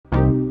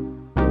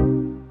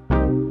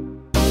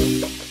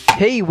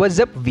Hey, what's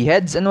up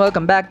Vheadz and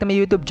welcome back to my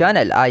YouTube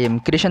channel. I am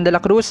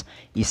Cruz,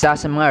 isa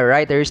sa mga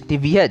writers ni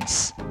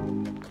Vheadz.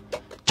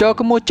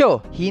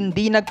 Chocomucho,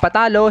 hindi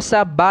nagpatalo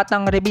sa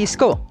Batang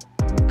Rebisco.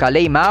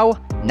 Halimaw,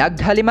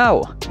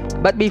 Halimaw.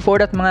 But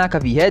before that mga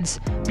ka-Vheadz,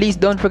 please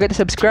don't forget to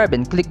subscribe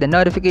and click the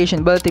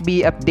notification bell to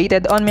be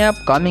updated on my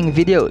upcoming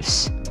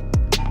videos.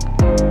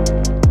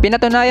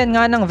 Pinatunayan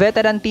nga ng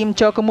veteran team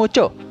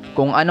Chocomucho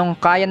kung anong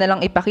kaya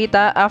nalang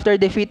ipakita after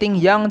defeating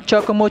young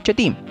Chocomucho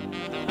team.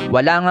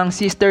 Wala ngang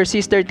sister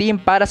team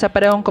para sa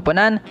parehong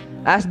koponan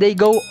as they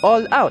go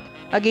all out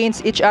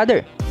against each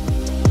other.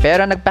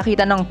 Pero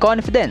nagpakita ng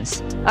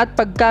confidence at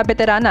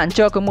pagkabeterana ang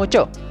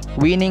Chocomucho,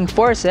 winning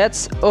 4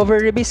 sets over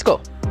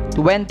Rebisco,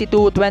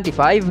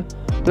 22-25,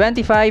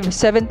 25-17,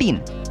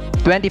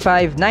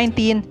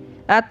 25-19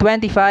 at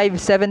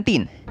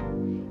 25-17.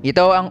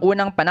 Ito ang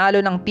unang panalo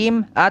ng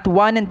team at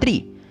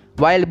 1-3,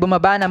 while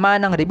bumaba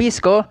naman ang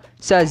Rebisco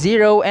sa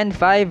 0-5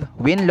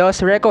 win-loss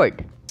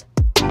record.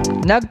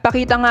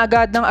 Nagpakita nga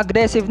agad ng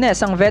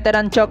aggressiveness ang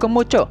veteran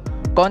Chocomucho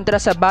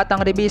kontra sa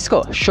Batang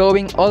Rebisco,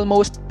 showing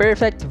almost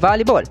perfect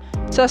volleyball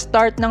sa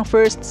start ng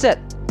first set.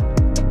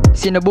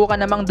 Sinubukan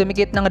namang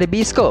dumikit ng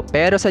Rebisco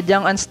pero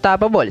sadyang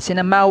unstoppable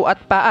sina Mau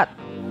at Paat.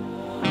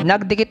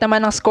 Nagdikit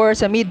naman ang score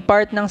sa mid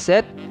part ng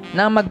set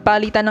nang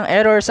magpalitan ng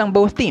errors ang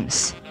both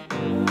teams.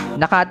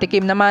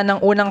 Nakatikim naman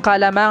ng unang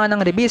kalamangan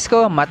ng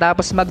Rebisco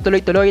matapos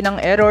magtuloy-tuloy ng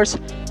errors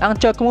ang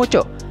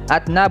Chocomucho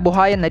at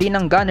nabuhayan na rin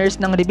ng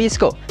gunners ng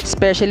Rebisco,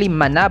 especially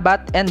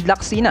Manabat and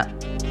Laksina.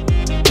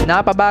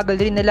 Napabagal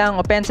rin nila ang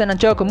opensa ng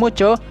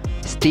Chocomucho,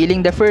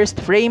 stealing the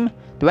first frame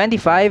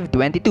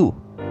 25-22.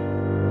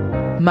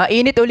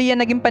 Mainit uli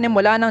ang naging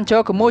panimula ng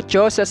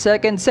Chocomucho sa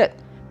second set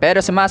pero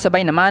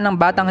sumasabay naman ang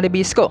Batang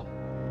Rebisco.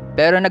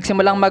 Pero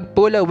nagsimulang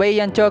mag-pull away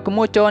ang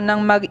Chocomucho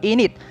nang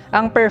mag-init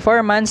ang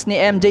performance ni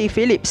MJ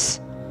Phillips.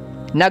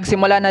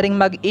 Nagsimula na ring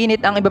mag-init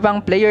ang iba pang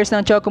players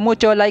ng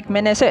Chocomucho like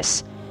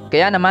Meneses,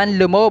 kaya naman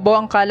lumobo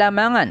ang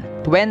kalamangan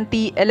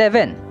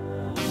 20-11.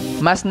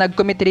 Mas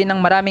nag-commit rin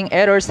ng maraming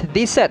errors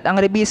this set ang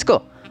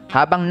Rebisco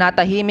habang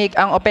natahimik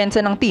ang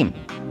opensa ng team.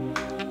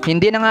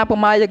 Hindi na nga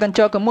pumayag ang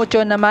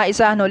Chocomucho na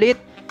maisahan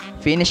ulit,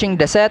 finishing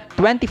the set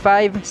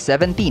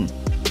 25-17.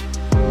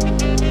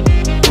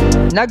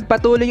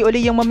 Nagpatuloy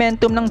uli yung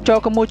momentum ng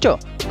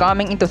Chocomucho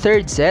coming into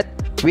third set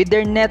with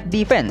their net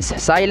defense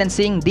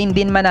silencing din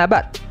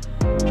Manabat.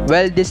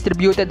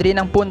 Well-distributed rin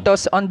ang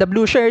puntos on the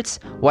blue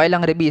shirts while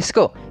ang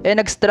Rebisco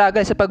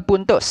nag-struggle sa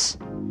pagpuntos.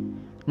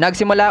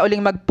 Nagsimula uling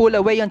mag-pull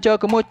away ang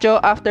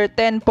Chocomucho after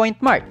 10-point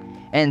mark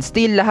and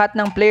still lahat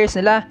ng players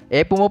nila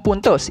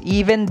pumupuntos,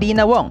 even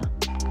Deanna Wong.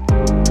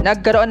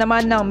 Nagkaroon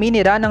naman ng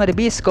mini run ng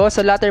Rebisco sa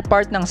latter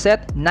part ng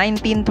set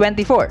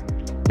 19-24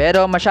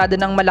 pero masyado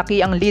nang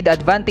malaki ang lead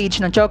advantage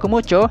ng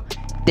Chocomucho,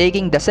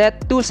 taking the set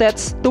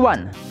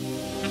 2-1.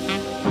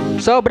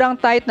 Sobrang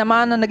tight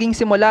naman ang naging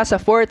simula sa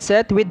 4th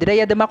set with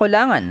Rhea de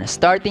Maculangan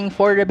starting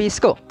for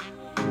Rebisco.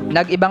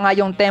 Nag-iba nga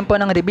yung tempo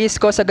ng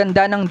Rebisco sa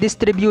ganda ng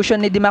distribution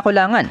ni de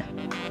Maculangan.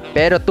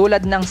 Pero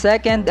tulad ng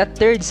 2nd at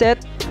 3rd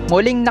set,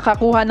 muling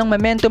nakakuha ng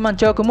momentum ang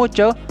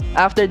Chocomucho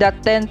after that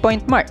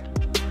 10-point mark.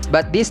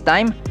 But this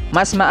time,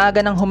 mas maaga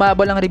nang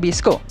humabol ang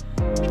Rebisco.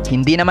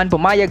 Hindi naman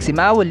pumayag si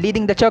Mau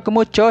leading the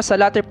Chocomucho sa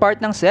latter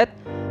part ng set,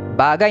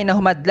 bagay na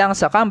humadlang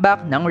sa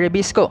comeback ng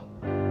Rebisco.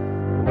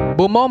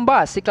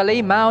 Bumomba si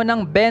Kalei Mau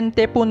ng 20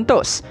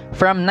 puntos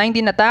from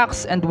 19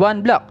 attacks and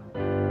 1 block.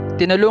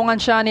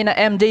 Tinulungan siya ni na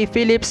MJ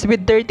Phillips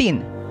with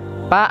 13,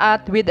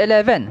 Paat with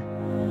 11,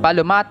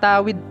 Palumata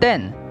with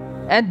 10,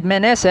 and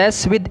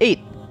Meneses with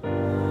 8.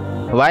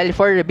 While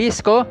for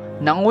Rebisco,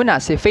 nanguna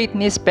si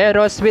Faitnis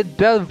Peros with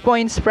 12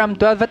 points from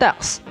 12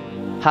 attacks,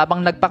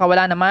 habang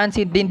nagpakawala naman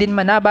si Dindin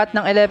Manabat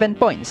ng 11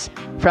 points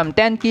from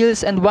 10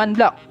 kills and 1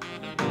 block.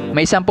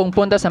 May 10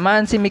 puntos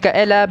naman si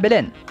Micaela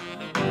Belen.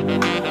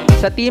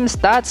 Sa team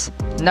stats,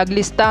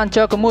 naglista ang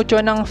Chocomucho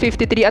ng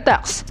 53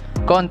 attacks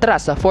kontra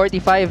sa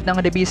 45 ng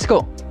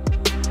Rebisco.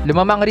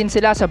 Lumamang rin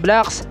sila sa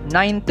blocks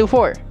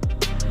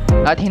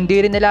 9-4. At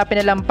hindi rin nila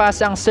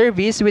pinalampas ang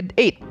service with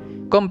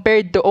 8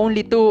 compared to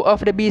only 2 of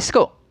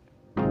Rebisco.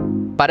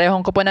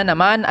 Parehong koponan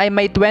naman ay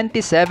may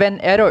 27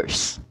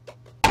 errors.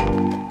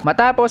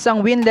 Matapos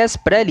ang winless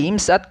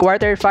prelims at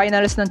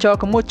quarterfinals ng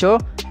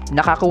Chocomucho,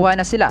 nakakuha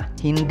na sila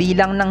hindi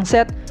lang ng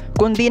set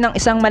kundi ng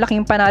isang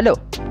malaking panalo.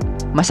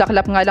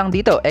 Masaklap nga lang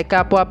dito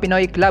kapwa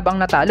Pinoy club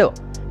ang natalo,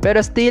 pero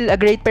still a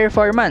great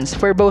performance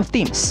for both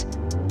teams.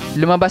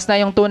 Lumabas na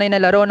yung tunay na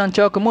laro ng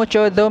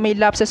Chocomucho though may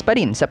lapses pa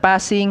rin sa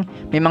passing,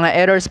 may mga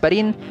errors pa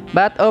rin,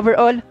 but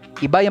overall,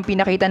 iba yung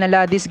pinakita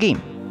nila this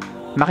game.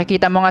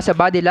 Makikita mo nga sa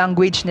body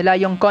language nila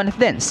yung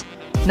confidence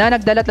na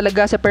nagdala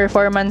talaga sa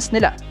performance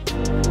nila.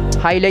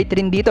 Highlight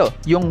rin dito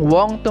yung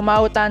Wong to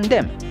Mau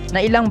tandem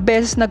na ilang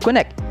beses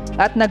nag-connect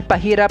at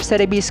nagpahirap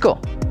sa Rebisco.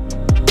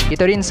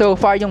 Ito rin so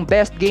far yung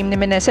best game ni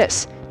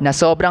Meneses na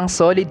sobrang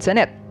solid sa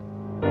net.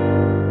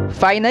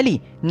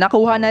 Finally,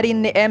 nakuha na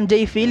rin ni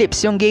MJ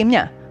Phillips yung game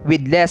niya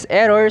with less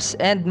errors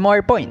and more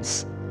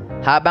points.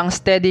 Habang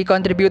steady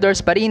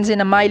contributors pa rin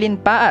sina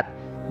Mylene Paat,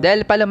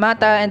 Del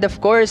Palomata and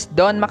of course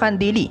Don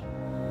Macandili.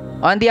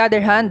 On the other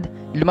hand,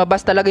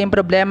 lumabas talaga yung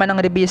problema ng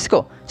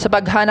Rebisco sa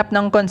paghanap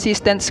ng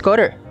consistent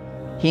scorer.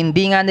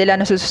 Hindi nga nila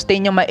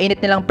nasusustain yung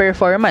mainit nilang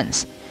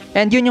performance,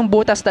 and yun yung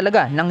butas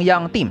talaga ng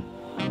young team.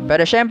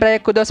 Pero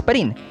syempre, kudos pa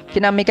rin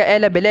kina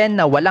Micaela Belen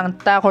na walang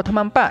takot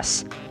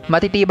humampas.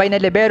 Matitibay na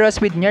liberos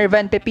with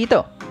Nerva and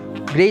Pepito.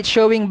 Great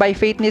showing by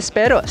Faith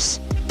Nisperos.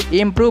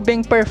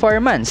 Improving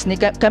performance ni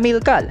Camille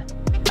Cal.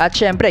 At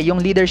syempre, yung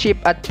leadership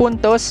at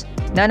puntos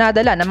na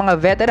nadala ng mga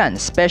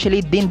veterans,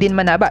 especially Dindin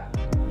Manabat.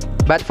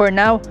 But for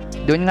now,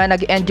 dun nga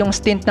nag-end yung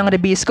stint ng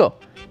Rebisco,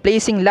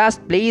 placing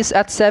last place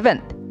at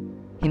 7th.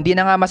 Hindi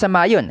na nga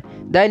masama yun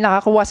dahil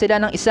nakakuha sila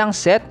ng isang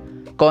set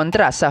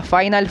kontra sa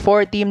Final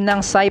 4 team ng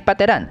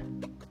Saipateran.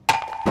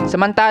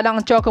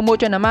 Samantalang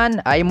Chocomucho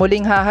naman ay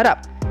muling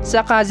haharap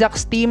sa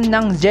Kazakhs team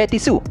ng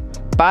Jetisu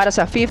para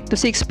sa 5th to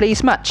 6th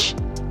place match.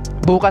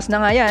 Bukas na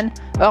nga yan,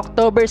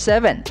 October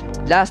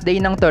 7, last day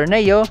ng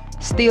torneo,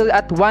 still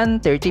at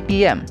 1:30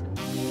 PM.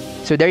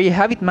 So there you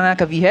have it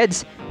mga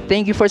ka-Vheads.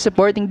 Thank you for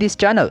supporting this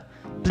channel.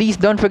 Please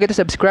don't forget to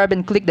subscribe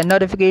and click the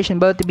notification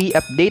bell to be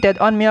updated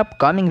on my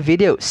upcoming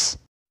videos.